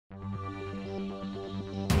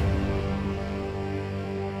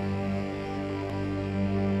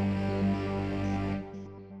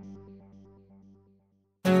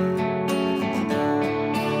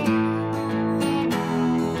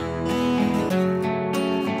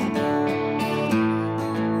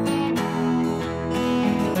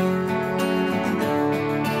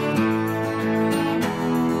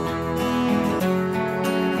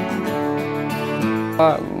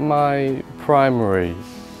My primary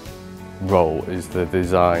role is the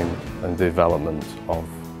design and development of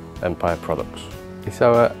Empire products.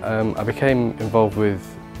 So I became involved with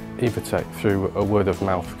Evotech through a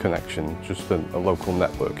word-of-mouth connection, just a local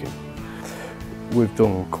networking. We've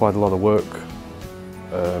done quite a lot of work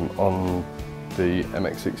on the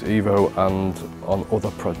MX6 Evo and on other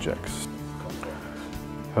projects.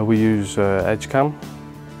 We use Edgecam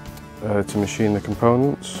to machine the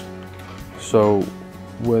components. So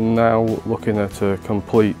we're now looking at a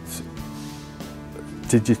complete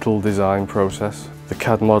digital design process. The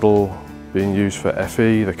CAD model being used for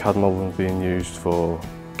FE, the CAD model being used for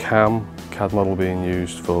CAM, CAD model being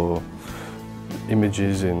used for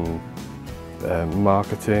images in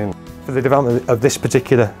marketing. For the development of this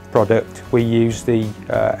particular product, we use the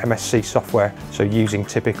MSC software, so using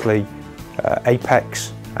typically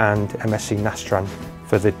Apex and MSC Nastran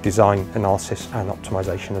for the design, analysis and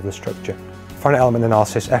optimization of the structure. Finite element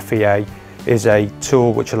analysis, FEA, is a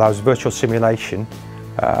tool which allows virtual simulation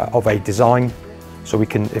of a design, so we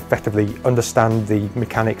can effectively understand the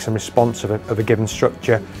mechanics and response of a given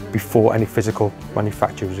structure before any physical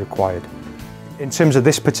manufacture is required. In terms of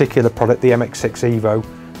this particular product, the MX6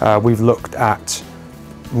 Evo, we've looked at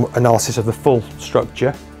analysis of the full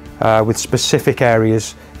structure with specific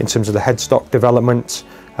areas in terms of the headstock development,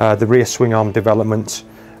 the rear swing arm development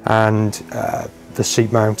and the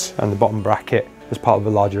seat mount and the bottom bracket as part of a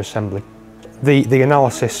larger assembly. The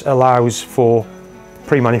analysis allows for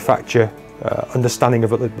pre-manufacture understanding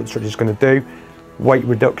of what the structure is going to do, weight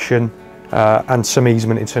reduction and some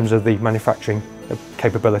easement in terms of the manufacturing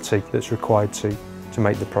capability that's required to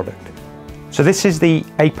make the product. So this is the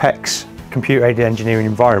Apex computer-aided engineering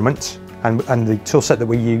environment and the toolset that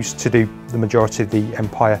we use to do the majority of the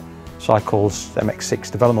Empire Cycles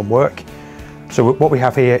MX6 development work. So what we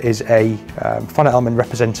have here is a finite element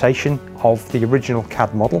representation of the original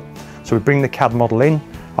CAD model. So we bring the CAD model in,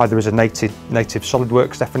 either as a native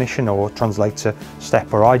SolidWorks definition or translator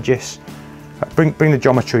step or IGES. Bring the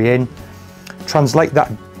geometry in, translate that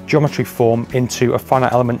geometry form into a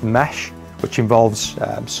finite element mesh, which involves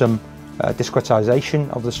some discretization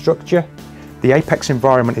of the structure. The Apex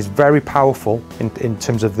environment is very powerful in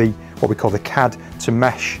terms of what we call the CAD to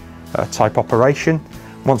mesh type operation.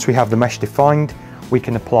 Once we have the mesh defined, we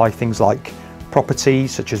can apply things like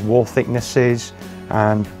properties such as wall thicknesses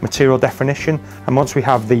and material definition. And once we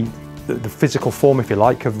have the physical form, if you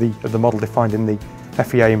like, of the model defined in the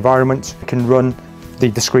FEA environment, we can run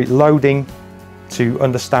the discrete loading to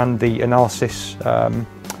understand the analysis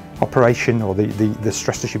operation or the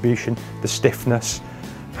stress distribution, the stiffness,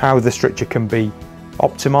 how the structure can be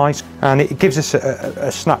optimized, and it gives us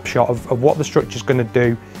a snapshot of what the structure is going to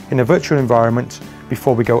do in a virtual environment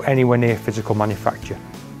before we go anywhere near physical manufacture.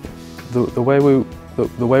 The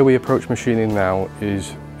way we approach machining now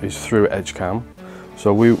is through Edgecam.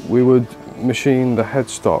 So we would machine the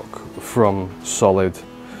headstock from solid,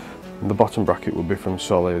 the bottom bracket would be from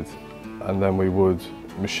solid, and then we would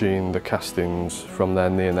machine the castings from their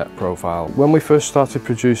near net profile. When we first started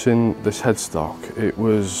producing this headstock, it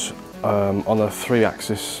was on a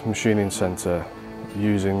 3-axis machining centre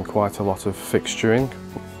using quite a lot of fixturing.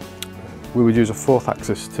 We would use a 4th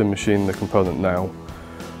axis to machine the component now,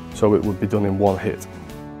 so it would be done in one hit.